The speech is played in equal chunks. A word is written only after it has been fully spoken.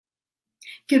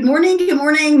Good morning. Good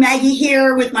morning. Maggie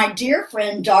here with my dear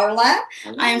friend Darla.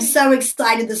 Hello. I am so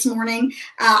excited this morning.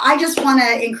 I just want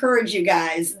to encourage you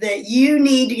guys that you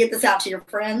need to get this out to your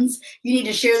friends. You need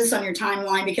to share this on your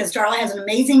timeline because Darla has an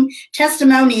amazing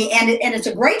testimony, and it's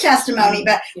a great testimony,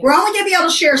 but we're only going to be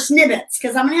able to share snippets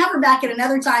because I'm going to have her back at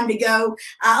another time to go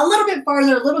a little bit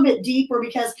farther, a little bit deeper,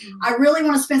 because I really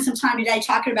want to spend some time today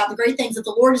talking about the great things that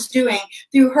the Lord is doing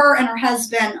through her and her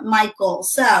husband, Michael.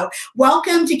 So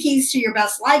welcome to Keys to Your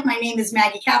Best Life. My name is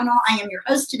Maggie Cavanaugh. I am your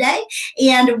host today,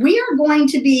 and we are going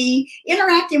to be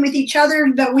interacting with each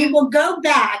other, but we will go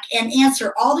back and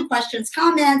answer all the questions,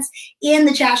 comments in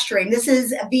the chat stream. This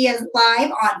is via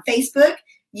live on Facebook,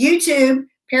 YouTube,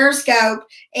 Periscope,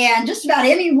 and just about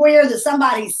anywhere that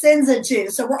somebody sends it to.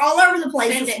 So we're all over the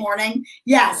place this morning.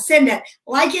 Yeah, send it.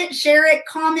 Like it, share it,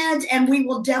 comment, and we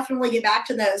will definitely get back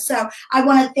to those. So I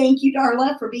want to thank you,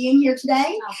 Darla, for being here today.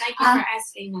 Oh, thank you for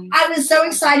asking me. I was so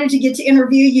excited to get to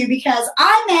interview you because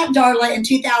I met Darla in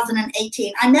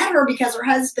 2018. I met her because her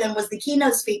husband was the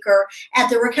keynote speaker at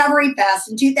the Recovery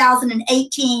Fest in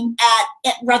 2018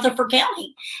 at Rutherford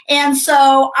County. And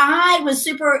so I was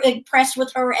super impressed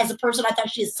with her as a person. I thought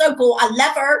she is so cool. I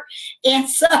love her. And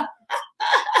so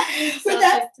with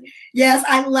that, yes,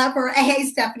 I love her. Hey,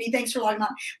 Stephanie, thanks for logging on.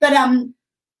 But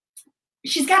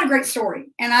she's got a great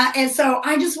story. And so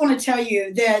I just want to tell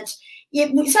you that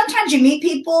sometimes you meet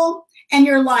people and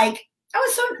you're like,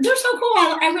 oh, they're so cool.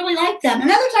 I really like them. And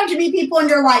other times you meet people and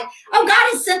you're like, oh,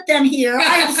 God has sent them here.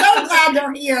 I am so glad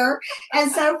they're here,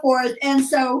 and so forth. And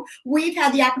so we've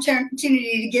had the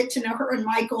opportunity to get to know her and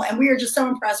Michael, and we are just so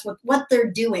impressed with what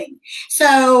they're doing.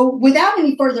 So without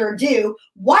any further ado,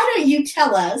 why don't you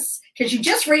tell us, because you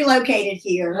just relocated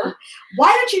here, why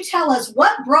don't you tell us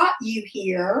what brought you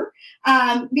here?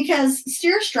 Because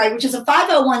Steer Straight, which is a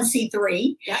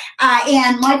 501c3,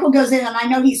 and Michael goes in, and I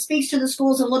know he speaks to the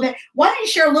schools a little bit. Why don't you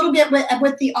share a little bit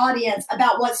with the audience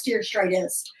about what Steer Straight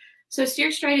is? So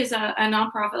Steer Straight is a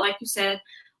nonprofit, like you said.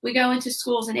 We go into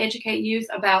schools and educate youth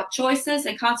about choices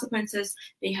and consequences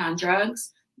behind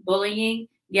drugs, bullying,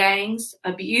 gangs,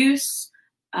 abuse,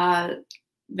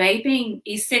 vaping,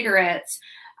 e-cigarettes,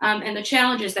 and the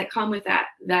challenges that come with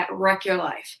that wreck your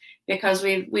life, because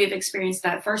we've experienced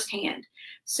that firsthand.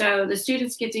 So the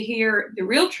students get to hear the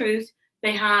real truth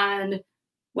behind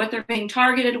what they're being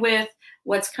targeted with,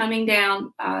 what's coming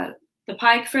down the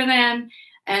pike for them,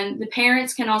 and the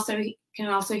parents can also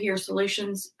hear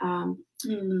solutions,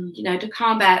 to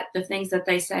combat the things that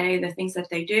they say, the things that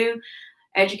they do.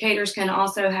 Educators can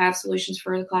also have solutions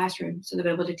for the classroom, so they'll be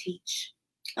able to teach.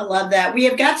 I love that. We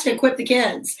have got to equip the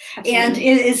kids. Absolutely. And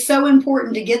it is so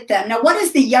important to get them. Now, what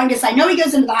is the youngest? I know he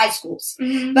goes into the high schools,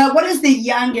 but what is the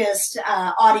youngest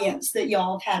audience that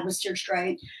y'all have had with Steer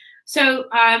Straight? So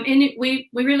we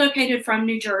relocated from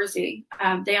New Jersey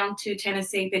down to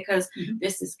Tennessee because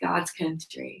this is God's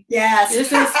country. Yes.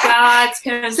 This is God's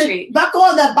country. So buckle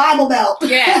on the Bible belt.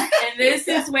 Yes. And this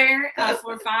is where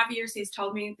for 5 years he's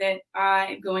told me that I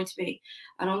am going to be.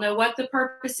 I don't know what the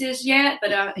purpose is yet,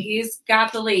 but he's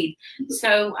got the lead.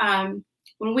 So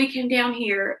when we came down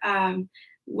here,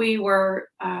 we were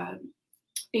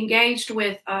engaged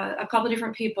with a couple of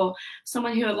different people.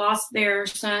 Someone who had lost their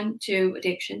son to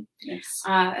addiction. Yes.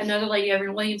 Another lady,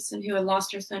 Erin Williamson, who had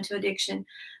lost her son to addiction.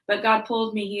 But God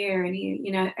pulled me here, and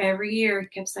he, every year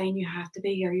kept saying, you have to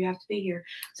be here, you have to be here.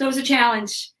 So it was a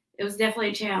challenge. It was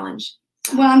definitely a challenge.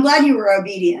 Well, I'm glad you were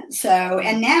obedient. So,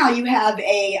 and now you have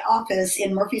a office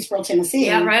in Murfreesboro, Tennessee.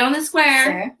 Yeah, right on the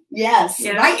square. So, yes,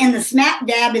 right in the smack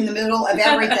dab in the middle of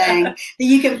everything that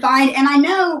you can find. And I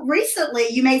know recently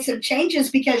you made some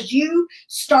changes because you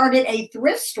started a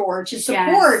thrift store to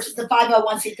support the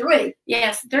 501c3.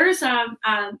 Yes, there's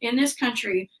in this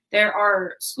country, there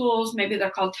are schools, maybe they're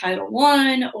called Title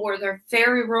I, or they're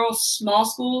very rural, small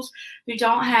schools who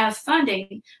don't have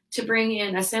funding to bring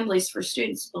in assemblies for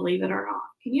students, believe it or not.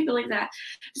 Can you believe that?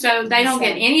 So they don't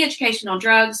get any education on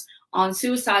drugs, on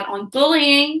suicide, on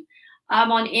bullying,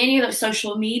 on any of the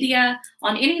social media,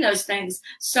 on any of those things.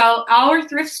 So our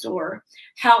thrift store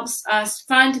helps us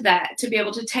fund that, to be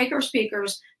able to take our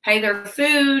speakers, pay their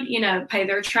food, pay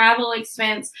their travel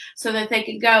expense, so that they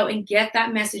can go and get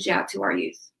that message out to our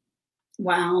youth.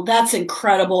 Wow, that's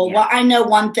incredible. Yeah. Well, I know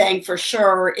one thing for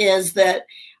sure is that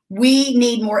we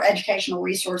need more educational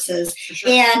resources. Sure.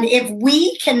 And if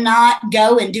we cannot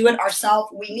go and do it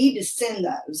ourselves, we need to send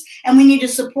those, and we need to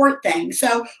support things.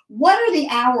 So what are the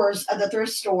hours of the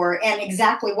thrift store, and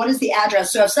exactly what is the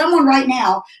address? So if someone right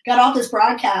now got off this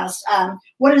broadcast,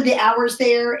 what are the hours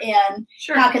there, and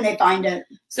how can they find it?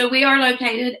 So we are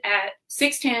located at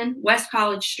 610 West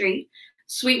College Street.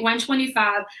 Suite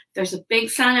 125. There's a big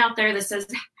sign out there that says,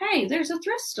 "Hey, there's a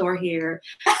thrift store here."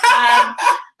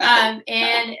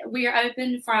 And we are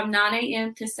open from 9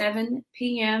 a.m. to 7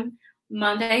 p.m.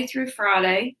 Monday through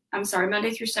Saturday.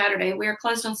 We are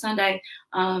closed on Sunday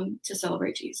to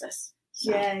celebrate Jesus.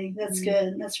 So. Yay, that's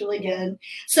good. That's really good.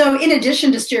 So in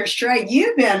addition to Steer Straight,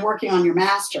 you've been working on your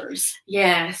master's.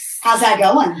 Yes. How's that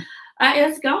going?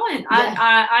 It's going.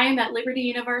 Yeah. I am at Liberty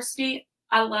University.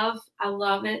 I love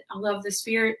it. I love the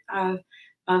spirit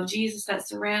of Jesus that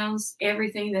surrounds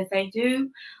everything that they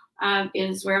do. It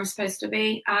is where I'm supposed to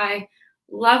be. I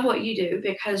love what you do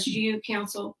because you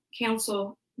counsel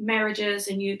marriages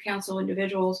and you counsel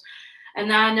individuals.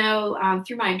 And I know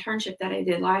through my internship that I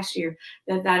did last year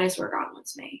that is where God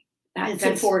wants me. It's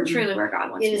that's important. Truly where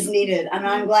God wants me. It is needed. And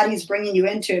I'm glad he's bringing you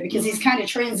into it because he's kind of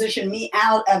transitioned me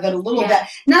out of it a little bit.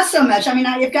 Not so much. I mean,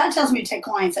 if God tells me to take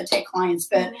clients, I take clients.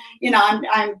 But,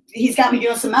 he's got me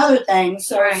doing some other things.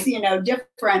 So it's,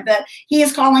 different. But he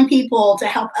is calling people to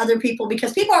help other people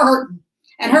because people are hurting.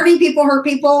 And hurting people hurt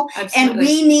people. Absolutely. And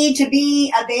we need to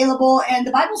be available. And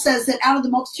the Bible says that out of the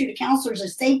multitude of counselors,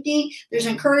 there's safety, there's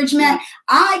encouragement.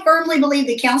 I firmly believe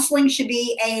that counseling should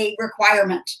be a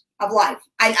requirement of life.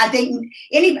 I think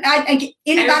anybody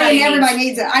and everybody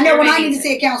needs it. I know when I need to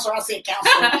see a counselor, I'll see a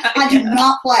counselor. I do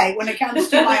not play when it comes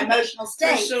to my emotional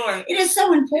state. For sure. It is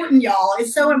so important, y'all.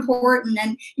 It's so important.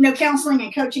 And, counseling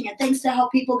and coaching and things to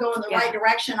help people go in the right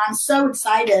direction. I'm so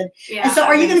excited. Yeah, and so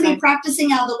are you going to be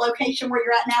practicing out of the location where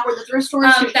you're at now, where the thrift store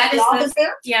is? That is the office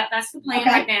there? Yeah, that's the plan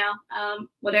right now.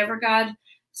 Whatever God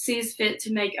sees fit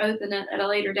to make open at a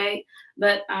later date.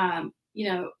 But,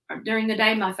 during the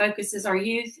day, my focus is our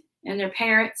youth and their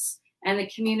parents and the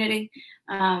community,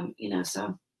 so I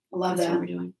love that's that. what we're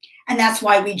doing. And that's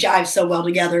why we jive so well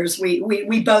together, is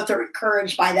we both are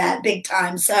encouraged by that big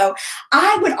time. So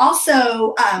I would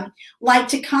also like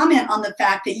to comment on the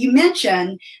fact that you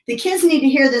mentioned the kids need to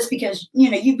hear this because,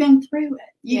 you've been through it.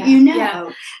 Yeah.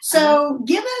 So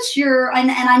give us and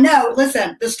I know,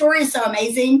 listen, the story is so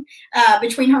amazing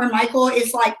between her and Michael.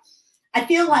 It's like, I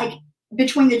feel like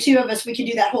between the two of us, we could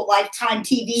do that whole Lifetime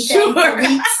TV thing for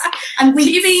weeks and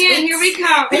weeks. TV and here we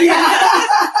come. Yeah.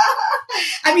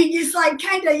 I mean, it's like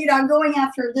kind of, I'm going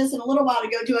after this in a little while to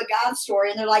go do a God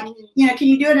story. And they're like, can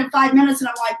you do it in 5 minutes? And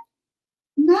I'm like,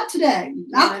 not today.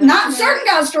 Not certain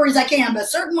God stories I can, but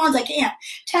certain ones I can't.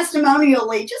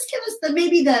 Testimonially, just give us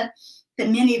maybe the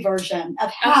mini version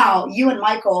of how you and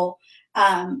Michael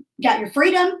got your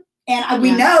freedom. And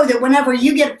we know that whenever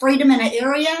you get freedom in an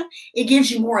area, it gives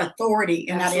you more authority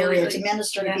in that area to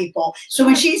minister to people. So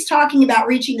when she's talking about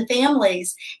reaching the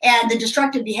families and the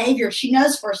destructive behavior, she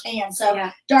knows firsthand. So,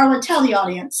 Darla, tell the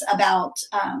audience about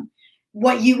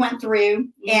what you went through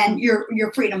and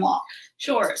your freedom walk.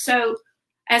 Sure. So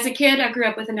as a kid, I grew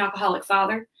up with an alcoholic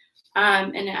father.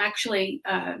 And actually,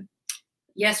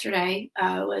 yesterday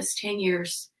was 10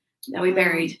 years that we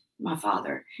buried my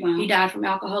father. Wow. He died from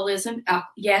alcoholism.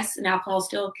 Yes, and alcohol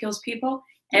still kills people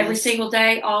every single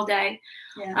day, all day.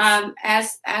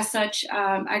 Yes. As such,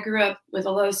 I grew up with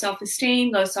a low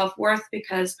self-esteem, low self-worth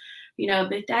because,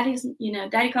 but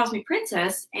Daddy calls me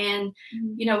princess, and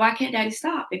why can't Daddy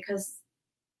stop? Because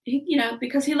he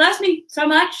loves me so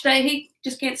much that he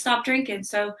just can't stop drinking.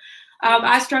 So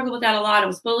I struggled with that a lot. I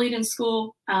was bullied in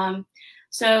school.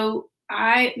 So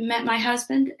I met my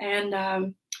husband, and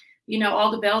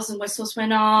all the bells and whistles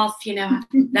went off.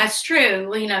 That's true.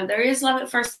 There is love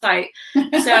at first sight. So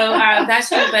that's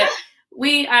true. But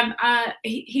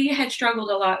he had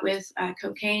struggled a lot with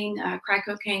cocaine, crack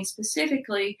cocaine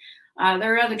specifically.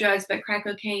 There are other drugs, but crack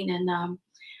cocaine, and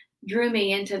drew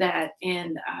me into that.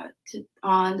 And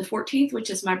on the 14th, which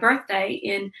is my birthday,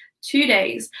 in 2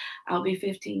 days, I'll be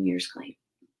 15 years clean.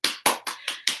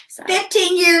 So.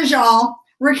 15 years, y'all.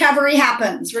 Recovery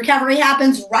happens. Recovery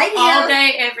happens right here. All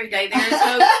day, every day. There is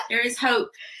hope. There is hope.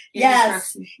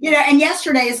 Yes. And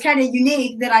yesterday is kind of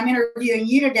unique that I'm interviewing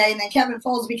you today and then Kevin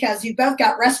Folds, because you both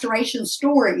got restoration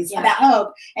stories about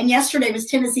hope. And yesterday was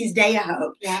Tennessee's Day of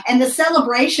Hope. Yeah. And the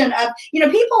celebration of,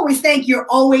 people always think you're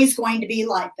always going to be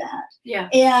like that. Yeah.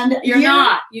 And you're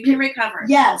not. You can recover.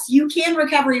 Yes, you can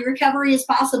recover. Recovery is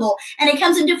possible. And it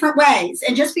comes in different ways.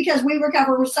 And just because we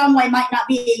recover some way might not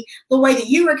be the way that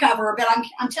you recover. But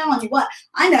I'm telling you what,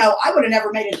 I know I would have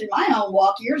never made it through my own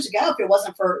walk years ago if it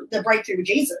wasn't for the breakthrough with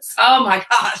Jesus. Oh my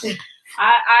gosh.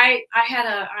 I had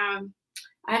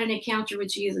an encounter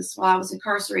with Jesus while I was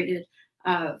incarcerated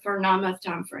for a 9-month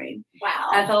time frame.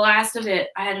 Wow. At the last of it,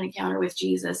 I had an encounter with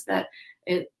Jesus that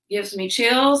it gives me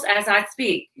chills as I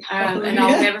speak, and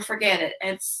I'll never forget it.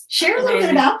 It's share a little bit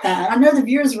about that. I know the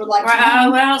viewers would like to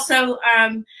know. Well, so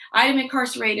I am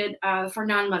incarcerated for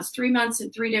 9 months, 3 months in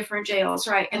 3 different jails,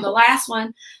 right? And the last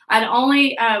one, I'd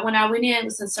only when I went in, it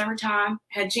was in summertime,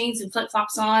 had jeans and flip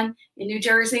flops on in New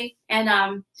Jersey,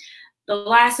 and the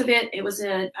last of it was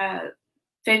in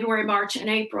February, March, and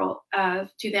April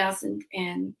of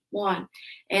 2001,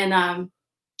 and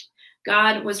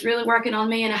God was really working on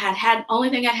me, and I had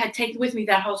only thing I had taken with me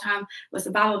that whole time was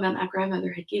the Bible that my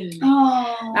grandmother had given me.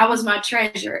 Oh. That was my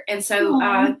treasure. And so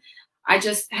I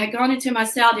just had gone into my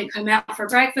cell, didn't come out for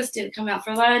breakfast, didn't come out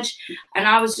for lunch, and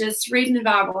I was just reading the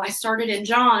Bible. I started in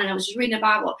John, and I was just reading the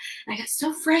Bible. And I got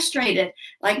so frustrated.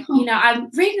 Like, I'm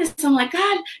reading this, I'm like,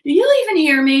 God, do you even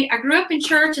hear me? I grew up in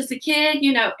church as a kid,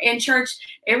 in church,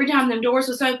 every time the doors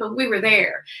was open, we were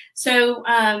there. So,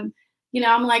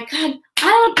 I'm like, God,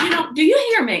 do you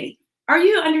hear me? Are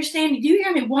you understanding? Do you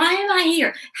hear me? Why am I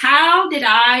here? How did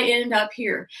I end up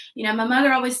here? My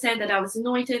mother always said that I was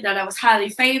anointed, that I was highly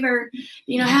favored.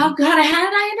 How did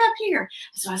I end up here?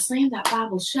 So I slammed that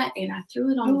Bible shut and I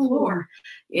threw it on the floor.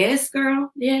 Yes,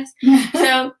 girl. Yes.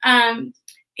 So,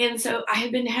 and so I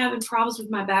had been having problems with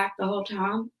my back the whole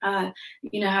time.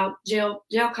 How jail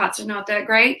cots are not that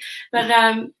great. But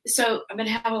so I've been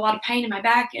having a lot of pain in my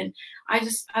back, and I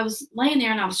was laying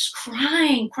there and I was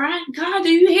crying. God, do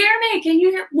you hear me? Can you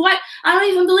hear what? I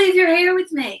don't even believe you're here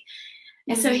with me.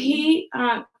 And so he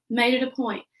made it a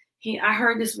point. I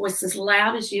heard this voice as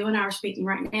loud as you and I are speaking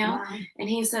right now. Wow. And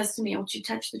he says to me, I want you to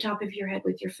touch the top of your head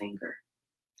with your finger.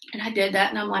 And I did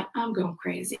that, and I'm like, I'm going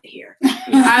crazy here.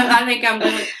 I think I'm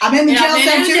going. I'm in the jail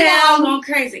cell too long. I'm going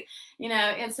crazy,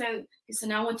 And so he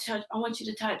said, I want you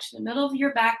to touch the middle of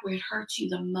your back where it hurts you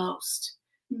the most.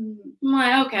 I'm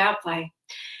like, okay, I'll play.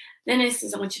 Then he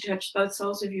says, I want you to touch both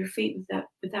soles of your feet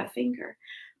with that finger.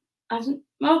 I said,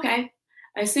 okay.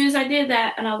 As soon as I did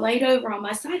that, and I laid over on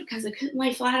my side because I couldn't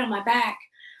lay flat on my back.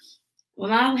 When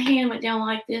my hand went down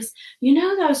like this,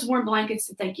 those warm blankets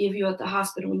that they give you at the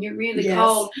hospital when you're really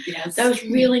cold? Yes. Those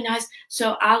really nice.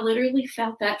 So I literally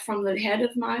felt that from the head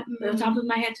of the top of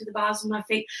my head to the bottom of my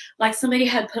feet, like somebody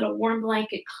had put a warm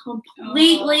blanket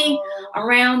completely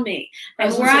around me.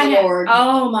 And where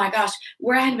oh my gosh,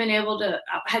 where I hadn't been able to,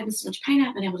 I had so much pain, I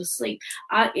hadn't been able to sleep.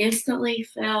 I instantly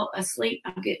fell asleep.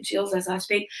 I'm getting chills as I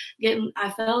speak.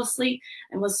 I fell asleep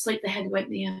and was asleep. They had to wake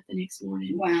me up the next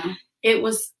morning. Wow. It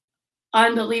was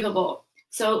unbelievable.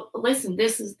 So listen,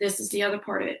 this is the other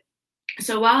part of it.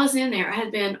 So while I was in there, I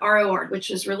had been ROR'd,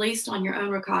 which is released on your own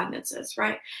recognizances,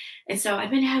 right? And so I've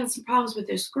been having some problems with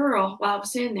this girl while I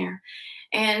was in there.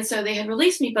 And so they had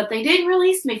released me, but they didn't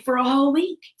release me for a whole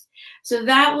week. So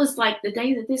that was like the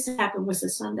day that this happened was a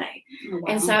Sunday. Oh, wow.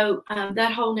 And so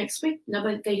that whole next week,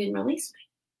 they didn't release me.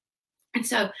 And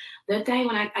so the day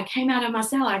when I came out of my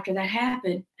cell after that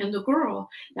happened, and the girl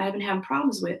that I've been having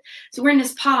problems with, so we're in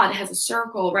this pod, it has a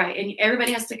circle, right? And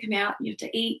everybody has to come out, and you have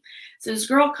to eat. So this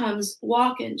girl comes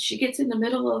walking, she gets in the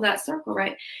middle of that circle,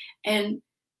 right? And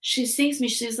she sees me,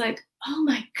 she's like, oh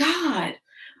my God,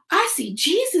 I see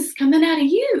Jesus coming out of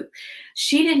you.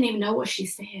 She didn't even know what she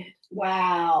said.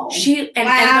 Wow. And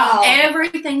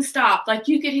everything stopped. Like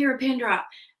you could hear a pin drop.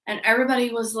 And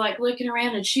everybody was like looking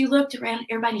around, and she looked around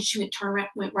everybody, and she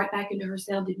went right back into her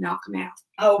cell, did not come out.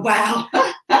 Oh, wow.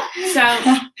 So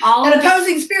an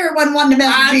opposing spirit wasn't wanting to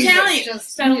mess with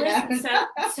Jesus. I'm telling you.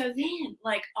 So then,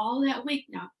 like all that week,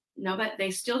 but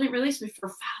they still didn't release me for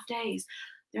 5 days.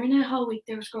 During that whole week,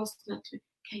 there was girls coming up to me.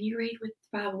 Can you read with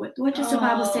the Bible? What does the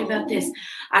Bible say about this?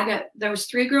 There was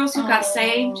 3 girls who got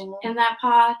saved in that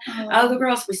pod. Other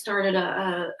girls, we started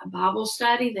a Bible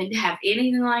study. They didn't have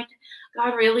anything like that.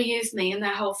 God really used me in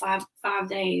that whole five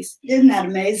days. Isn't that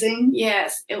amazing?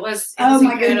 Yes, it was. Oh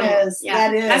my incredible. Goodness, yeah.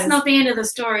 That is. That's not the end of the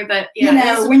story, but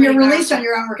yeah, when you're released on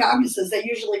your own recognizances, they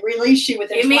usually release you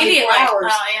within 24 hours.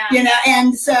 Oh, yeah.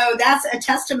 And so that's a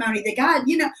testimony that God,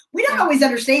 we don't always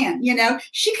understand.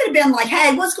 She could have been like,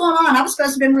 "Hey, what's going on? I was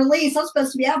supposed to have been released. I was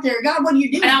supposed to be out there. God, what are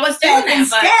you doing?" And I was doing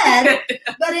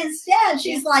that instead,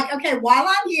 she's like, "Okay, while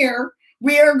I'm here,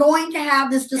 we are going to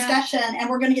have this discussion, and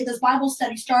we're going to get this Bible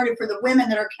study started for the women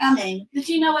that are coming." But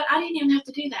you know what? I didn't even have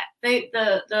to do that.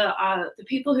 The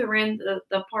people who were in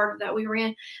the part that we were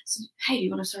in said, "Hey, do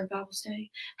you want to start a Bible study?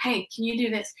 Hey, can you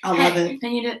do this? I love it.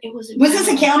 Can you do it?" Was this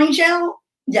a county jail?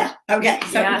 Yeah. Okay.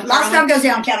 So lots of stuff goes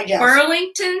down county jail.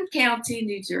 Burlington County,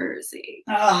 New Jersey.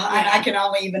 Oh, I can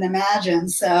only even imagine.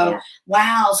 So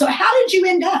wow. So how did you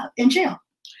end up in jail?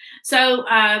 So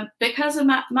because of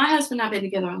my husband and I have been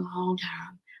together a long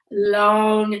time.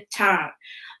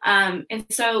 And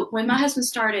so when my husband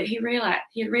started, he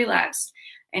had relapsed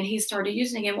and he started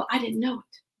using again. Well, I didn't know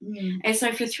it. And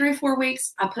so for 3 or 4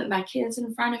 weeks, I put my kids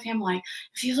in front of him, like,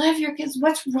 if you love your kids,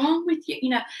 what's wrong with you?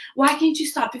 Why can't you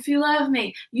stop? If you love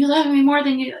me, you love me more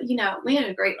than we had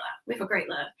a great love. We have a great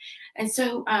love. And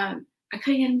so I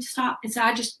couldn't stop. And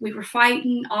so we were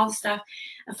fighting, all the stuff.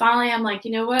 And finally, I'm like,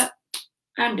 you know what?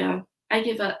 I'm done. I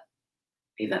give up.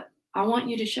 I want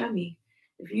you to show me.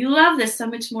 If you love this so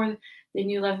much more than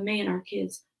you love me and our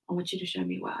kids, I want you to show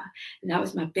me why. And that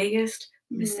was my biggest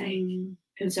mistake.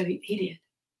 And so he did.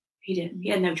 He did. He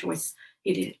had no choice.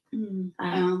 He did.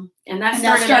 And that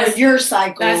started your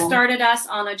cycle. That started us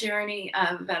on a journey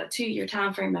of about a 2-year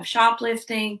time frame of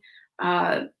shoplifting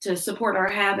to support our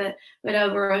habit, but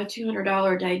over a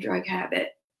 $200 a day drug habit.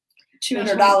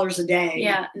 $200 a day.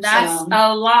 Yeah, that's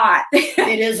a lot.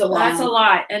 It is a lot. That's a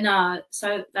lot. And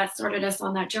so that started us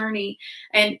on that journey.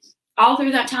 And all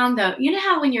through that time, though, you know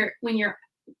how when you're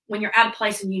out of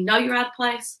place and you're out of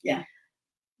place? Yeah.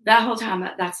 That whole time,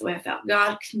 that's the way I felt.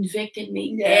 God convicted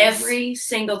me every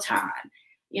single time.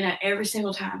 Every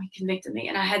single time he convicted me.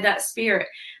 And I had that spirit.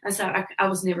 And so I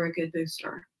was never a good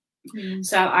booster.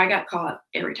 So I got caught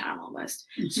every time almost.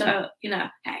 So,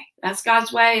 hey, that's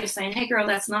God's way of saying, hey, girl,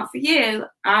 that's not for you.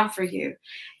 I'm for you.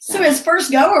 So his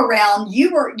first go around,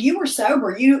 you were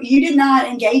sober. You did not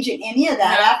engage in any of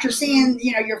that. After seeing,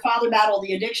 your father battle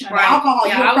the addiction of alcohol,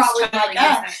 you were probably like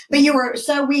that. But you were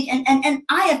so weak. And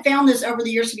I have found this over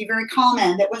the years to be very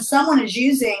common, that when someone is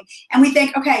using and we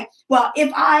think, okay, well,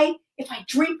 if I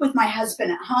drink with my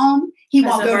husband at home, he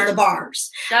won't go to the bars.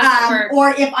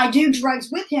 Or if I do drugs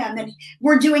with him, then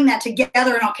we're doing that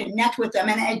together and I'll connect with them.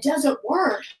 And it doesn't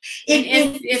work.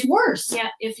 It's worse. Yeah.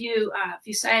 If you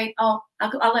say, oh,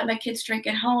 I'll let my kids drink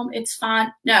at home, it's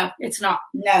fine. No, it's not.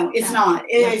 No, it's not.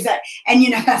 It is that. And,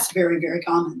 that's very, very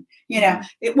common. You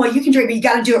can drink, but you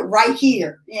got to do it right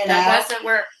here. That doesn't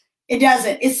work. It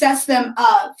doesn't. It sets them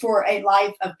up for a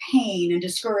life of pain and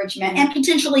discouragement and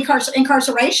potentially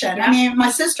incarceration. Yeah. I mean,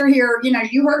 my sister here,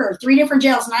 you heard her, 3 different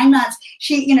jails, 9 months.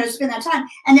 She, spent that time.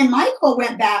 And then Michael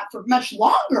went back for much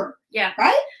longer. Yeah.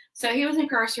 Right? So he was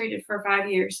incarcerated for 5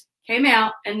 years, came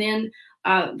out, and then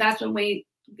that's when we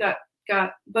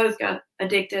both got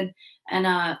addicted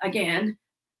and again.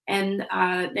 And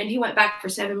then he went back for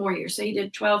 7 more years. So he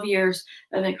did 12 years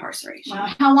of incarceration.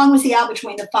 Wow. How long was he out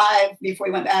between the 5 before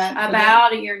he went back?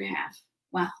 About 1.5 years.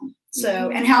 Wow. So,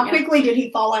 and how quickly did he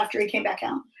fall after he came back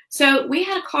out? So we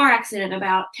had a car accident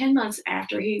about 10 months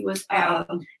after he was out.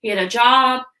 He had a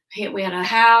job. We had a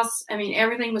house. I mean,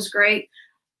 everything was great.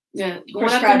 Going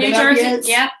up to New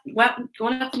Jersey.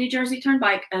 Going up the New Jersey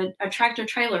Turnpike, a tractor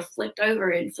trailer flipped over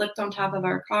and flipped on top of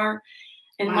our car.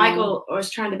 And Michael was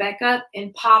trying to back up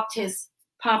and popped his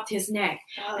neck.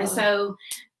 Oh. And so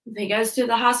he goes to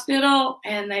the hospital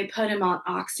and they put him on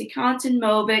OxyContin,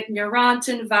 Mobic,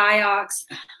 Neurontin, Vioxx.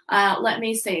 Let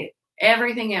me see,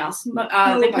 everything else.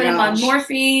 They put him on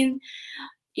morphine,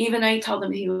 even though he told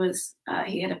them he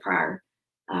had a prior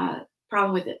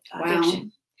problem with addiction.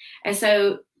 Wow. And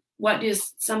so what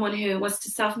does someone who wants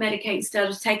to self-medicate instead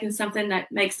of taking something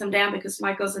that makes them down, because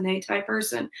Michael's an A-type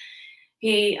person,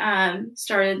 he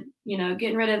started,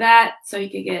 getting rid of that so he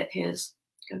could get his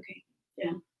cocaine.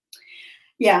 Yeah.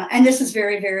 Yeah. And this is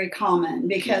very, very common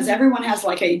because everyone has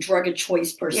like a drug of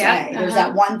choice per se. Yeah. There's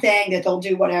that one thing that they'll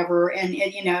do whatever. And,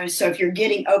 so if you're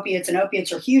getting opiates and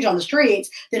opiates are huge on the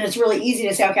streets, then it's really easy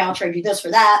to say, okay, I'll trade you this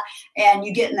for that. And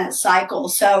you get in that cycle.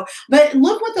 So, but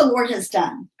look what the Lord has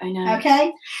done. I know.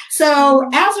 Okay. So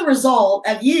as a result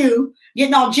of you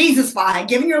getting all Jesus-fied,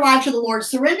 giving your life to the Lord,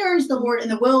 surrendering to the Lord and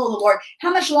the will of the Lord,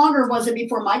 how much longer was it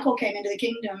before Michael came into the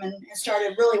kingdom and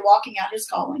started really walking out his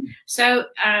calling? So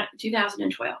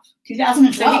 2012.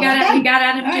 2012. So he got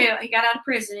out of jail. He got out of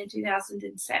prison in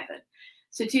 2007.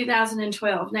 So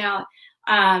 2012. Now,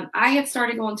 I had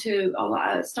started going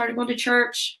to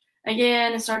church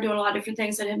again and started doing a lot of different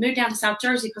things, and had moved down to South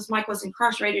Jersey because Mike was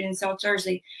incarcerated in South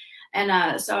Jersey.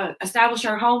 And so I established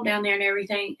our home down there and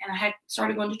everything, and I had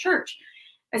started going to church.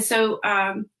 And so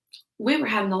we were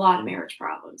having a lot of marriage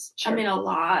problems. Sure. I mean, a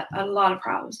lot of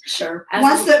problems. Sure.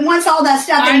 Once all that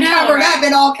stuff is covered up,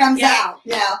 it all comes out.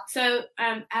 Yeah. So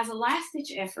as a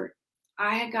last-ditch effort,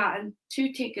 I had gotten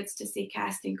 2 tickets to see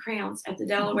Casting Crowns at the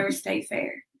Delaware State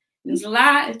Fair. It was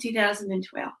July of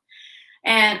 2012.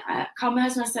 And I called my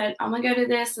husband. I said, I'm going to go to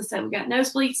this. I said, we got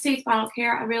nosebleed seats, but I don't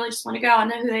care. I really just want to go. I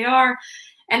know who they are.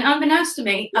 And unbeknownst to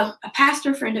me, a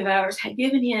pastor friend of ours had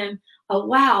given him a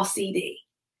WOW CD.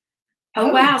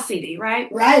 WOW CD, right?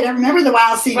 Right. I remember the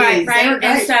WOW CDs. Right.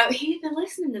 And so he'd been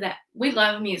listening to that. We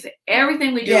love music.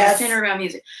 Everything we do is centered around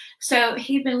music. So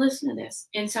he'd been listening to this.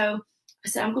 And so I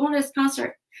said, I'm going to this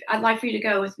concert. I'd like for you to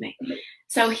go with me.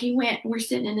 So we're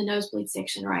sitting in the nosebleed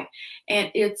section, right? And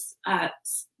it's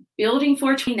Building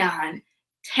 429,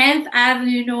 10th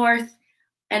Avenue North,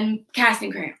 and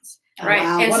Casting Crowns, right?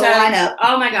 Wow. And What so, a lineup.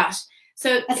 Oh my gosh.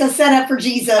 So that's a setup for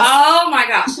Jesus. Oh my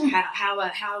gosh.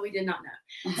 How we did not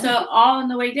know. So all on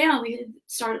the way down,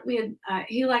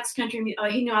 he likes country music.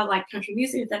 He knew I liked country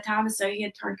music at that time. And so he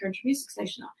had turned country music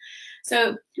station on.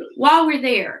 So while we're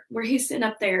there, where he's sitting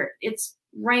up there, it's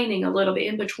raining a little bit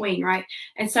in between, right?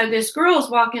 And so this girl's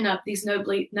walking up these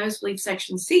nosebleed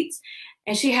section seats,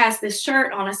 and she has this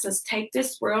shirt on. It says, "Take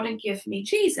this world and give me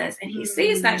Jesus." And he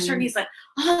sees that shirt. And he's like,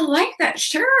 "Oh, I like that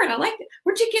shirt. I like it.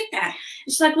 Where'd you get that?"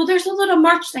 And she's like, "Well, there's a little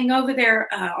merch thing over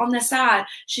there on the side."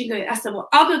 I said, "Well,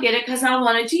 I'll go get it because I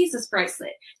want a Jesus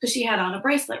bracelet." Because she had on a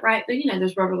bracelet, right? But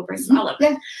there's rubber little bracelets all over.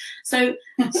 Yeah. So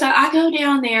I go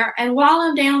down there, and while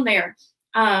I'm down there,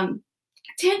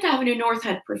 10th Avenue North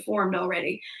had performed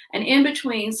already. And in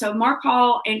between, so Mark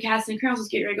Hall and Casting Crowns was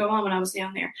getting ready to go on when I was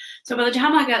down there. So by the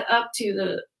time I got up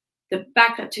to the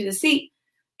back up to the seat,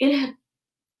 the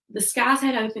skies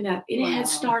had opened up. It had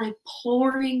started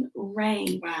pouring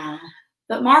rain. Wow.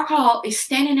 But Mark Hall is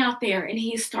standing out there, and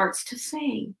he starts to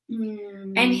sing.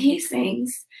 And he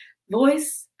sings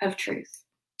Voice of Truth.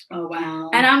 Oh,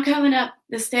 wow. And I'm coming up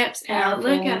the steps, and I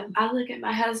look at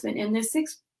my husband, and this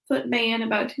 6-foot man,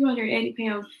 about 280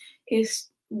 pounds, is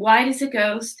white as a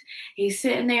ghost. He's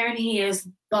sitting there and he is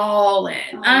bawling.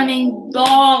 Oh. I mean,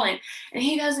 bawling. And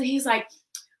he goes and he's like,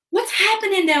 "What's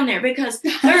happening down there?" Because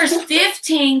there's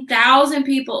 15,000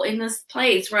 people in this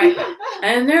place, right?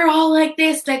 And they're all like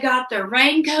this. They got their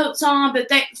raincoats on, but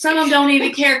some of them don't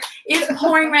even care. It's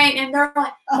pouring rain, and they're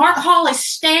like, Mark Hall is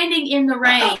standing in the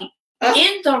rain.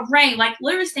 Like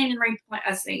literally standing in the rain.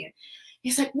 I see it.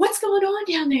 He's like, "What's going on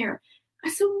down there?" I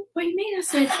said, "What do you mean?" I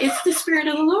said, "It's the Spirit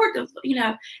of the Lord.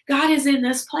 God is in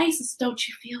this place." I said, "Don't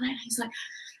you feel that?" He's like,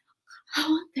 "I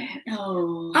want that.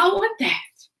 Oh, I want that."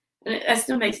 And that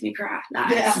still makes me cry.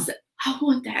 I said, "I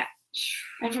want that."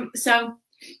 And so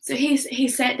he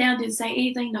sat down, didn't say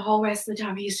anything the whole rest of the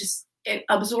time. He's just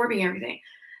absorbing everything.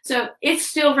 So it's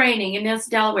still raining, and that's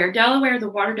Delaware. Delaware, the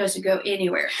water doesn't go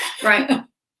anywhere, right?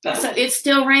 So it's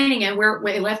still raining, and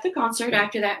we left the concert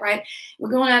after that, right? We're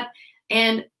going up,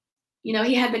 and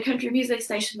he had the country music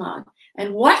station on.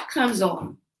 And what comes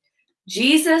on?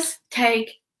 Jesus,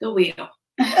 Take the Wheel.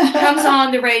 Comes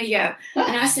on the radio.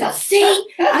 And I said,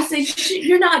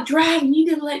 "You're not driving. You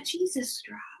didn't let Jesus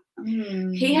drive."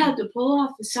 He had to pull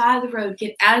off the side of the road,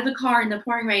 get out of the car in the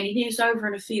pouring rain, and he was over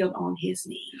in a field on his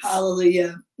knees.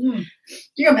 Hallelujah.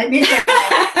 You're going to make me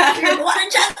cry. What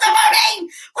a testimony!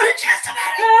 What a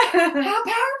testimony! How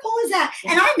powerful is that?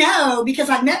 And I know, because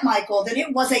I met Michael, that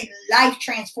it was a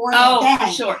life-transforming thing.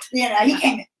 For sure. He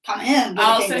came in.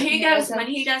 So he goes, when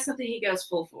he does something, he goes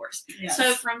full force. Yes.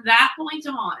 So from that point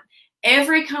on,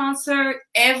 every concert,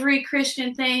 every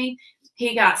Christian thing,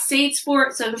 he got seats for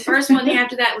it. So the first one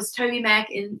after that was Toby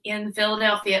Mac in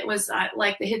Philadelphia. It was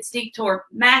like the Hit Steak Tour.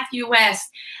 Matthew West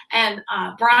and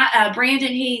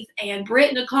Brandon Heath and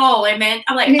Britt Nicole. And man,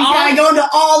 I'm like, going to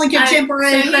all the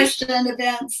contemporary Christian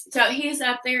events. So he's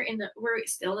up there we're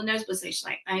still in those positions.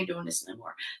 Like, I ain't doing this no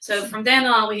more. So from then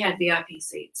on, we had VIP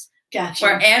seats. Gotcha.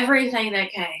 For everything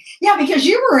that came. Yeah, because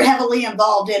you were heavily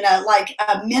involved in a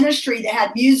ministry that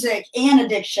had music and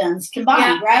addictions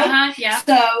combined, right? Yeah.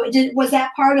 So was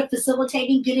that part of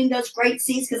facilitating getting those great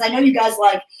seats? Because I know you guys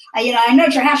I know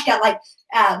at your house you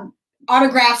got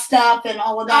autograph stuff and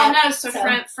all of that. Oh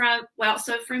no!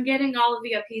 So from getting all of the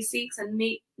VIP seats and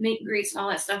meet and greets and all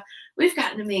that stuff, we've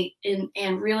gotten to meet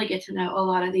and really get to know a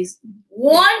lot of these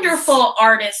wonderful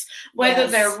artists, whether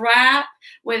they're rap,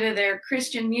 whether they're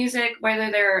Christian music, whether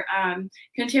they're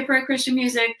contemporary Christian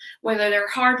music, whether they're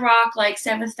hard rock like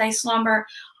Seventh Day Slumber.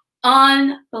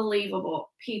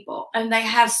 Unbelievable people, and they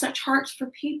have such hearts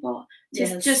for people.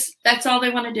 Just that's all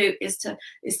they want to do is to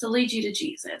lead you to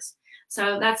Jesus.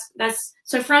 So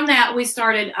so from that we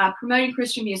started promoting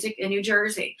Christian music in New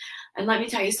Jersey. And let me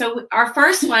tell you, so our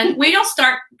first one, we don't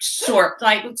start short,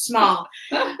 like small.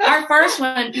 Our first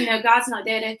one, God's Not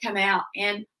Dead had come out,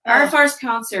 and our first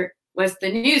concert was the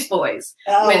Newsboys.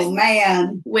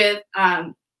 With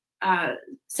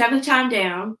Seventh Time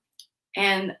Down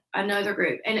and another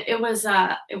group, and it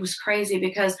was crazy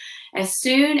because as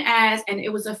soon as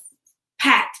it was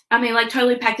packed. I mean,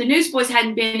 totally packed. The Newsboys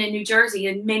hadn't been in New Jersey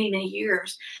in many, many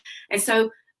years. And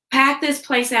so packed this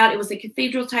place out. It was a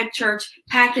cathedral type church,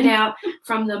 packed it out.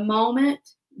 From the moment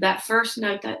that first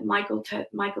note that Michael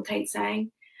Tate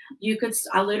sang,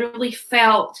 I literally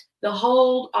felt the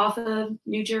hold off of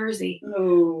New Jersey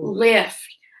lift.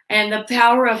 and the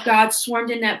power of God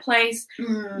swarmed in that place.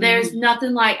 Mm. There's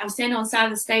nothing like, I'm standing on the side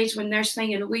of the stage when they're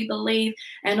singing "We Believe,"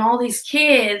 and all these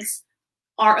kids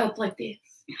are uplifted.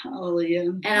 Hallelujah.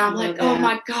 And I'm like, oh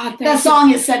my God. That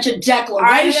song is such a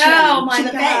declaration to the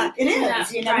faith. It is. Yeah,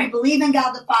 you know, we believe in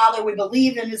God the Father. We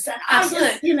believe in His Son.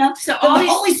 Absolutely. You know, so all the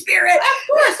Holy Spirit. Of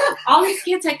course. All these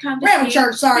kids that come to we're at a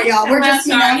church. Sorry, y'all. We're just,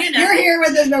 you know, you're here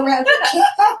with us. We're at church.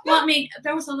 Well, I mean,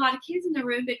 there was a lot of kids in the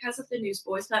room because of the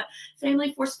Newsboys, but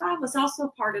Family Force 5 was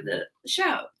also part of the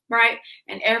show, right?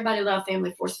 And everybody loved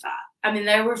Family Force 5. I mean,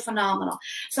 they were phenomenal.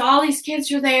 So all these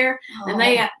kids are there, and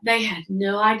they had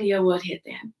no idea what hit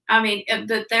them. I mean,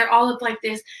 they're all up like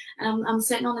this, and I'm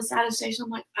sitting on the side of the station. I'm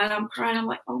like, and I'm crying. I'm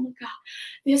like, oh my God,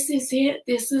 this is it.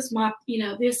 This is my,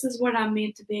 this is what I'm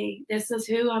meant to be. This is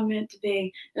who I'm meant to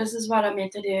be. This is what I'm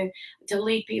meant to do, to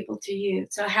lead people to you.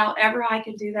 So however I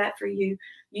can do that for you,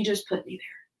 you just put me there.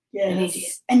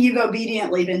 Yes. And you've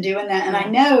obediently been doing that. And I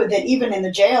know that even in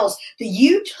the jails, that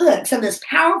you took some of this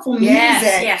powerful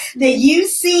music that you've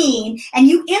seen and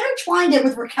you intertwined it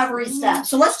with recovery stuff.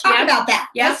 So let's talk about that.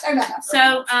 Yes.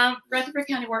 So Rutherford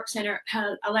County Work Center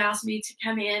allows me to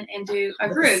come in and do a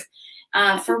group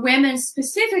for women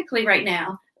specifically right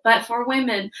now, but for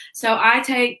women. So I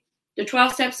take the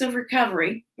 12 steps of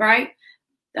recovery, right?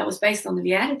 That was based on the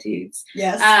Beatitudes.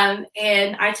 Yes.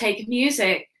 And I take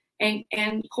music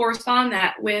and correspond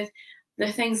that with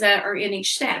the things that are in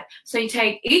each step. So you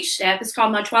take each step, it's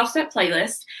called my 12-step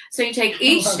playlist. So you take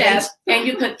each step and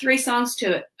you put 3 songs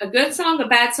to it. A good song, a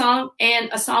bad song,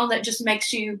 and a song that just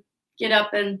makes you get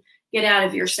up and get out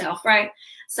of yourself, right?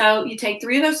 So you take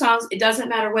 3 of those songs. It doesn't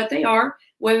matter what they are,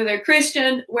 whether they're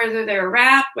Christian, whether they're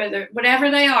rap,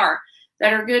 whatever they are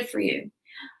that are good for you.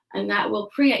 And that will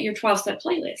create your 12-step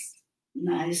playlist.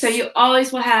 Nice. So you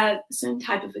always will have some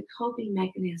type of a coping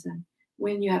mechanism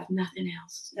when you have nothing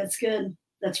else. That's good.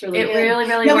 That's really good. It really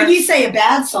works. Now, when you say a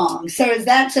bad song, so is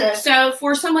that to... So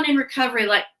for someone in recovery,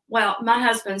 like, well, my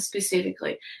husband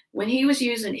specifically, when he was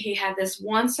using, he had this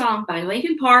one song by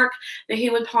Linkin Park that he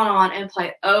would put on and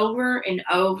play over and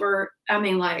over. I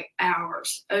mean, like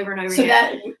hours, over and over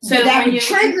again. So that would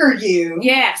trigger you.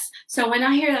 Yes. So when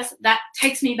I hear that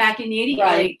takes me back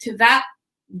immediately to that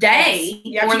day.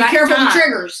 Yes. You have to be careful with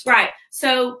triggers. Right.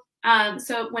 So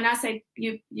when I say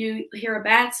you hear a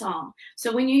bad song,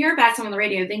 so when you hear a bad song on the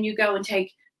radio, then you go and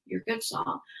take your good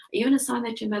song, even a song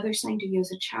that your mother sang to you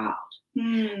as a child,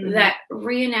 that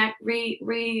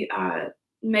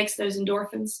makes those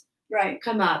endorphins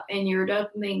come up and your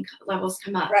dopamine levels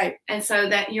come up. Right. And so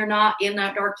that you're not in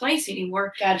that dark place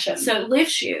anymore. Gotcha. So it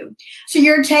lifts you. So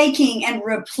you're taking and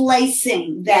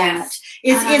replacing that.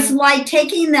 Yes. It's like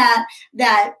taking that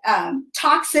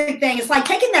toxic thing. It's like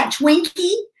taking that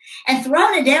Twinkie and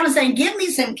throwing it down and saying, give me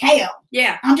some kale.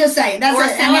 Yeah. I'm just saying. That's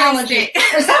an analogy.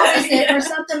 Or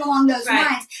something along those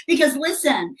lines. Because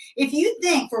listen, if you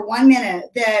think for 1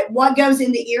 minute that what goes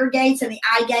in the ear gates and the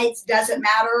eye gates doesn't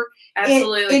matter,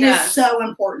 absolutely it is so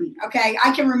important. Okay.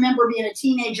 I can remember being a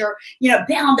teenager,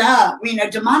 bound up,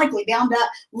 demonically bound up,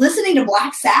 listening to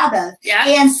Black Sabbath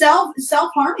and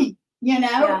self-harming.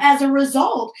 As a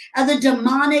result of the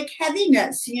demonic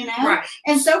heaviness,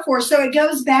 and so forth. So it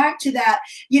goes back to that,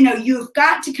 you've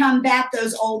got to combat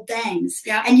those old things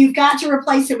and you've got to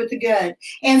replace it with the good.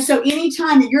 And so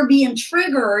anytime that you're being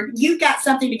triggered, you've got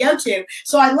something to go to.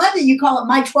 So I love that you call it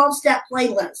my 12-step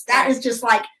playlist. That is just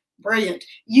like brilliant.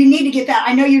 You need to get that.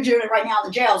 I know you're doing it right now in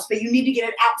the jails, but you need to get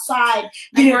it outside,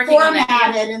 get it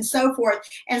formatted and so forth.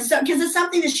 And so, because it's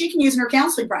something that she can use in her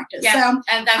counseling practice. Yeah, so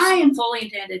and that's fully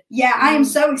intended. Yeah, I am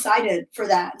so excited for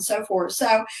that and so forth.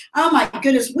 So, oh my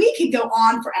goodness, we could go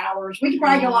on for hours. We could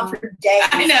probably go on for days.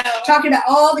 I know. Talking about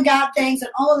all the God things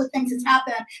and all of the things that's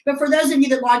happened. But for those of you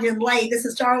that logged in late, this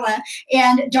is Darla.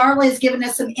 And Darla has given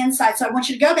us some insight. So I want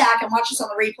you to go back and watch this on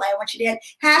the replay. I want you to hit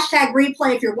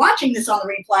 #replay if you're watching this on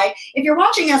the replay. If you're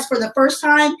watching us for the first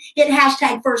time, hit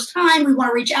 #first time. We want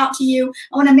to reach out to you.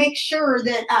 I want to make sure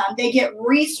that they get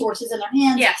resources in their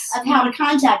hands of how to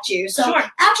contact you. So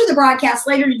after the broadcast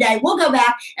later today, we'll go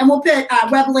back and we'll put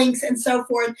web links and so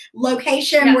forth,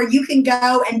 location where you can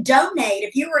go and donate.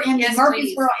 If you were in the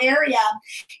Murfreesboro area,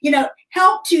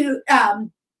 help to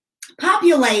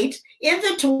populate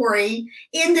inventory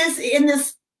in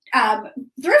this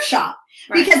thrift shop.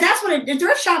 Right. Because that's what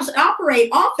thrift shops operate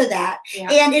off of that.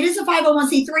 And it is a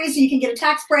 501c3, so you can get a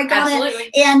tax break on it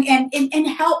and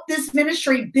help this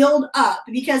ministry build up.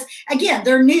 Because, again,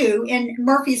 they're new in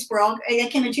Murfreesboro. They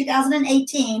came in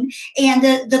 2018, and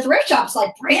the thrift shop's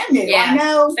like brand new. Yeah. I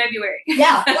know. February.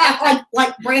 Yeah,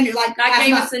 like brand new. Like God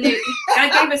gave us a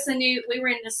new, we were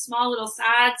in this small little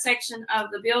side section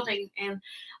of the building, and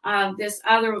this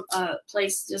other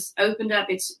place just opened up.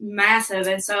 It's massive.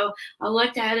 And so I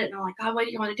looked at it and I'm like, God, what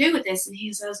do you want to do with this? And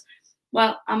he says,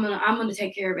 well, I'm gonna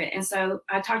take care of it. And so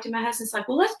I talked to my husband. It's like,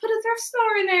 well, let's put a thrift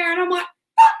store in there. And I'm like,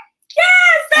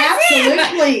 yes,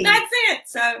 absolutely, that's it.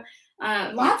 So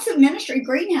lots of ministry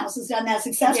greenhouses done that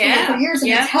successfully for years,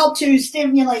 and it's helped to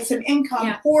stimulate some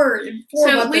income for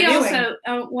so what we they're also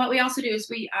doing. What we also do is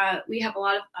we have a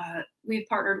lot of we've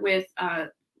partnered with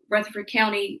Rutherford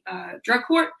County Drug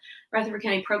Court, Rutherford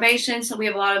County Probation. So we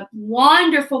have a lot of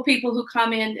wonderful people who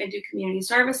come in and do community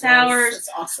service hours. That's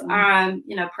awesome.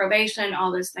 Probation,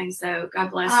 all those things. So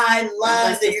God bless. I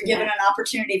love that you're giving an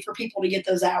opportunity for people to get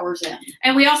those hours in.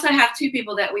 And we also have 2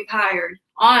 people that we've hired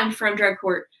on from Drug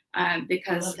Court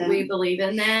because we believe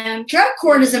in them. Drug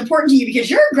Court is important to you because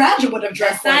you're a graduate of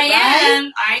Drug Court,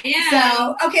 right? I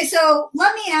am. So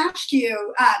let me ask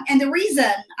you, and the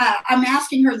reason I'm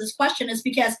asking her this question is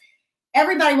because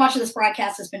everybody watching this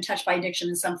broadcast has been touched by addiction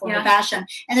in some form or fashion.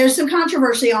 And there's some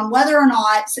controversy on whether or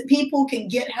not people can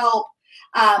get help.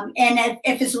 And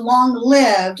if it's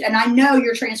long-lived, and I know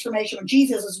your transformation with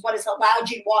Jesus is what has allowed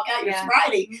you to walk out your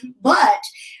sobriety, but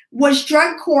was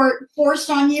Drug Court forced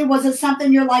on you? Was it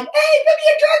something you're like, hey, put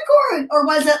me in Drug Court? Or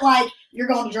was it like, you're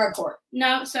going to Drug Court?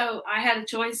 No, so I had a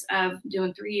choice of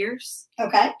doing 3 years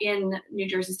in New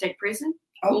Jersey State Prison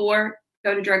or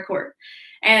go to Drug Court.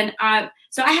 And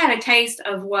so I had a taste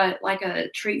of what like a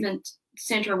treatment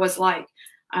center was like.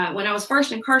 When I was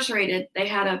first incarcerated, they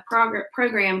had a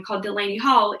program called Delaney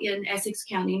Hall in Essex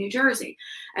County, New Jersey.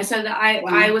 And so I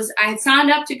had signed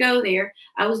up to go there.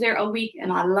 I was there a week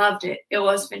and I loved it. It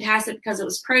was fantastic because it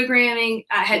was programming.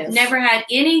 I had never had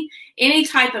any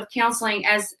type of counseling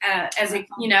as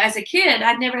a kid.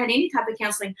 I'd never had any type of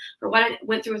counseling for what I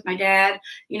went through with my dad,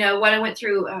 what I went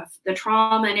through, the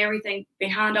trauma and everything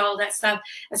behind all that stuff.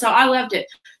 And so I loved it.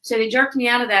 So they jerked me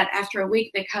out of that after a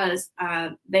week because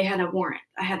they had a warrant.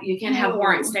 You can't have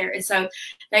warrants there. And so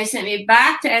they sent me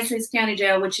back to Essex County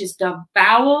Jail, which is the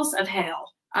bowels of hell.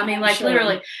 I mean,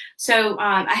 literally. So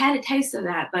I had a taste of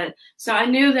that. But so I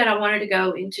knew that I wanted to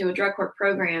go into a drug court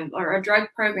program or a drug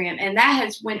program. And that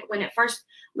has when it first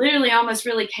literally almost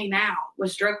really came out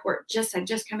was drug court had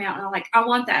just come out. And I'm like, I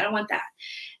want that.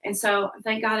 And so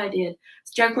thank God I did.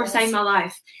 Drug court saved my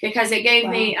life because it gave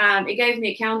me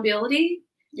accountability.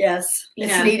 Yes,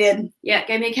 it's needed. Yeah, it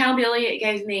gave me accountability.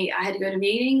 I had to go to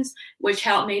meetings, which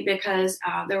helped me because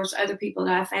there was other people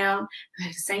that I found who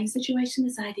had the same situation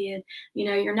as I did.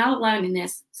 You're not alone in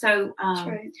this. So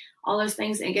all those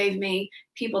things, it gave me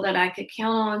people that I could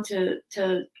count on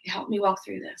to help me walk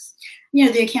through this.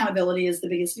 The accountability is the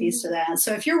biggest piece to that.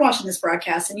 So if you're watching this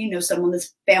broadcast and you know someone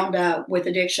that's bound up with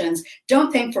addictions,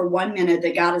 don't think for 1 minute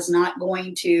that God is not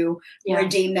going to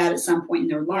redeem that at some point in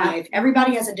their life.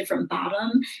 Everybody has a different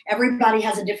bottom. Everybody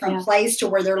has a different place to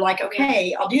where they're like,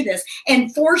 okay, I'll do this.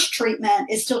 And forced treatment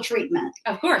is still treatment.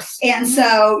 Of course. And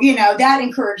so, that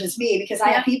encourages me because I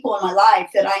have people in my life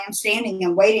that I am standing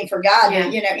and waiting for God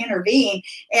to, intervene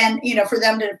and, for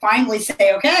them to finally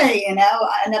say, okay,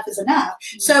 enough is enough.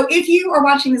 So if you are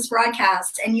watching this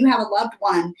broadcast and you have a loved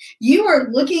one, you are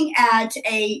looking at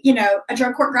a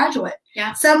drug court graduate.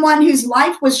 Yeah. Someone whose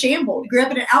life was shambled, grew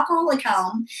up in an alcoholic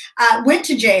home, went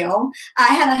to jail. I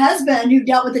had a husband who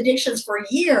dealt with addictions for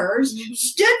years,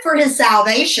 stood for his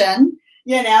salvation,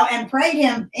 and prayed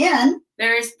him in.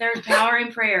 There's power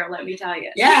in prayer, let me tell you.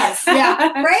 Yes,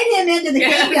 prayed him into the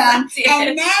kingdom.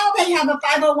 And now they have a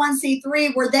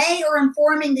 501c3 where they are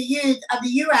informing the youth of the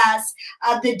U.S.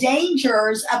 of the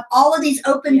dangers of all of these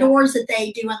open doors that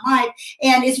they do in life.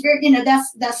 And it's very,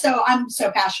 that's so, I'm so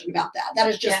passionate about that. That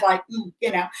is just like,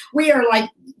 we are like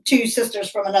two sisters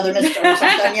from another mister or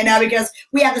something, because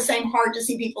we have the same heart to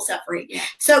see people set free. Yeah.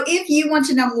 So if you want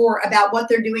to know more about what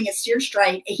they're doing at Steer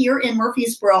Straight here in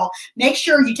Murfreesboro, make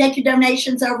sure you take your donations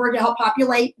over to help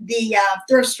populate the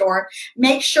thrift store.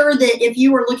 Make sure that if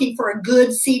you are looking for a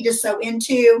good seed to sow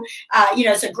into,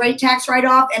 it's a great tax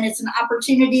write-off and it's an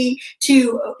opportunity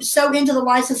to sow into the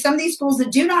lives of some of these schools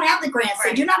that do not have the grants,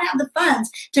 they do not have the funds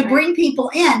to bring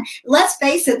people in. Let's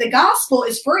face it, the gospel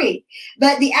is free,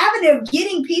 but the avenue of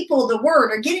getting people the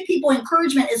word or getting people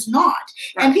encouragement is not.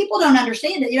 Right. And people don't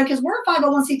understand it, because we're a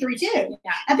 501c3 too.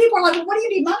 Yeah. And people are like, well, what do you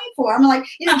need money for? I'm like,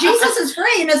 Jesus is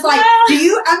free. And it's like, do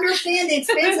you understand the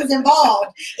expenses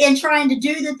involved in trying to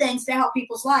do the things to help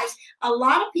people's lives? A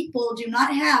lot of people do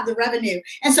not have the revenue.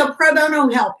 And so pro bono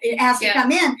help, it has to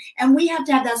come in. And we have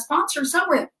to have that sponsor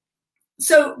somewhere.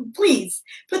 So please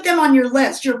put them on your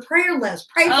list, your prayer list.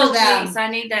 Pray for them. Please, I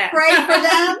need that. Pray for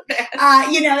them.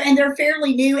 And they're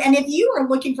fairly new. And if you are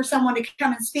looking for someone to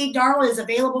come and speak, Darla is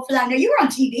available for that. I know you were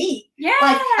on TV.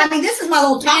 Yeah. This is my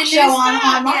little talk show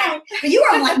online, but you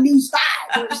were on like News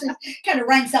 5, which kind of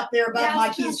ranks up there above my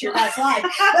Keys to Your Best Life.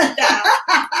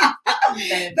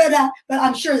 But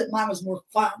I'm sure that mine was more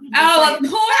fun. Oh, of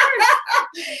course.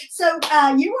 So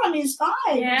you were on News 5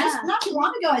 just not too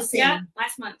long ago, I see. Yeah,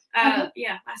 last month. Last month.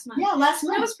 Yeah, last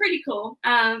month. That was pretty cool.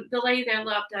 The lady there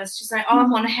loved us. She's like, I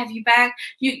want to have you back.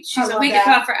 We could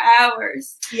talk for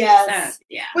hours. Yes. So,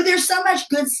 yeah. Well, there's so much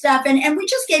good stuff, and we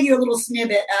just gave you a little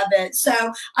snippet of it. So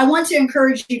I want to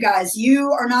encourage you guys,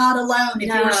 you are not alone. If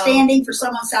you're standing for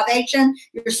someone's salvation,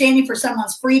 you're standing for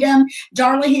someone's freedom.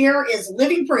 Darla here is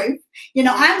living proof.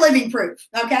 I'm living proof,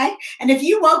 okay? And if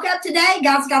you woke up today,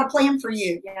 God's got a plan for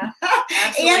you. Yeah,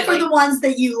 and for the ones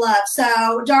that you love. So,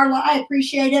 Darla, I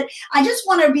appreciate it. I just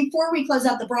want to, before we close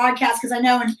out the broadcast, because I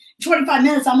know in 25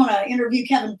 minutes I'm going to interview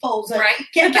Kevin Foles. Right.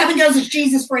 Kevin goes as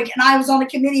Jesus freak, and I was on a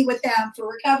committee with him for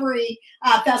Recovery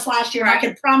Fest last year, and I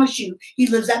can promise you he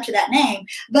lives up to that name.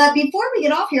 But before we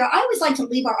get off here, I always like to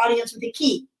leave our audience with a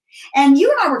key. And you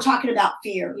and I were talking about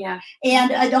fear,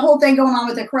 and the whole thing going on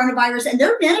with the coronavirus, and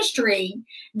their ministry,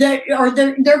 their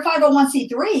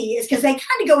 501c3 is because they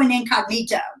kind of go in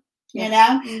incognito.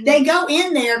 They go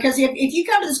in there because if you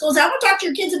come to the schools, I want to talk to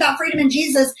your kids about freedom in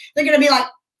Jesus, they're going to be like,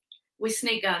 we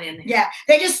sneak out in there. Yeah,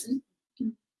 they just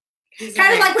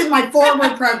kind of like with my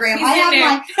Forward program. I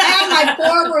have my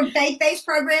Forward faith-based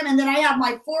program, and then I have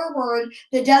my Forward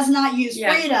that does not use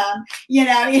freedom.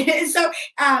 So.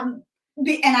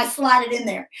 And I slide it in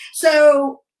there.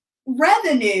 So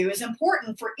revenue is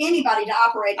important for anybody to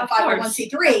operate a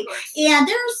 501c3. And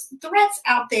there's threats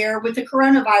out there with the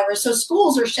coronavirus. So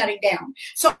schools are shutting down.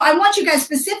 So I want you guys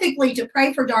specifically to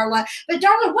pray for Darla. But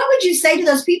Darla, what would you say to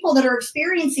those people that are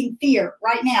experiencing fear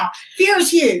right now? Fear is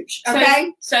huge.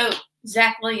 Okay. So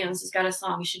Zach Williams has got a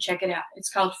song. You should check it out. It's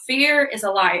called Fear is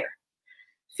a Liar.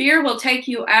 Fear will take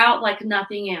you out like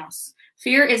nothing else.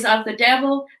 Fear is of the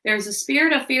devil. There's a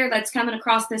spirit of fear that's coming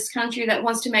across this country that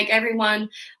wants to make everyone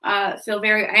feel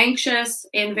very anxious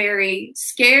and very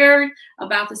scared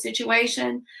about the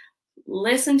situation.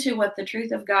 Listen to what the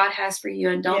truth of God has for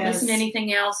you, and don't listen to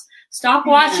anything else. Stop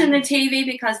watching the TV,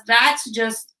 because that's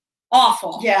just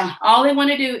awful. Yeah. All they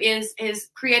want to do is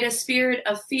create a spirit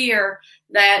of fear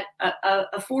that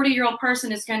a 40-year-old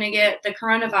person is going to get the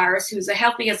coronavirus who's as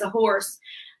healthy as a horse.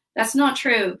 That's not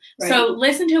true. Right. So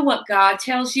listen to what God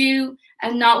tells you,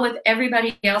 and not what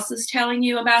everybody else is telling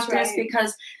you about this,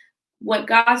 because what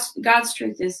God's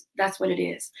truth is, that's what it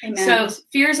is. Amen. So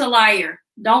fear's a liar.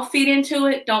 Don't feed into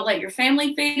it. Don't let your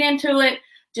family feed into it.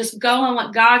 Just go on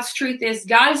what God's truth is.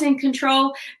 God is in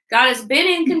control. God has been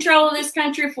in control of this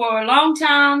country for a long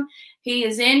time. He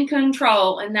is in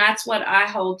control, and that's what I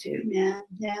hold to. Yeah.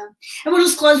 And we'll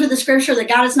just close with the scripture that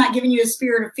God has not given you a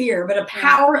spirit of fear, but a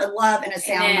power of love and a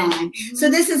sound mind. So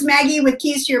this is Maggie with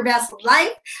Keys to Your Best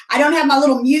Life. I don't have my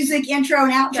little music intro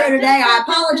and outro today. I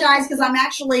apologize, because I'm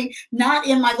actually not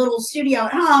in my little studio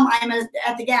at home. I am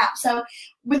at the Gap. So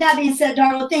with that being said,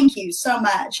 Darla, thank you so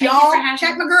much. Y'all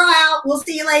check my girl out. We'll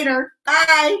see you later.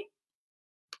 Bye.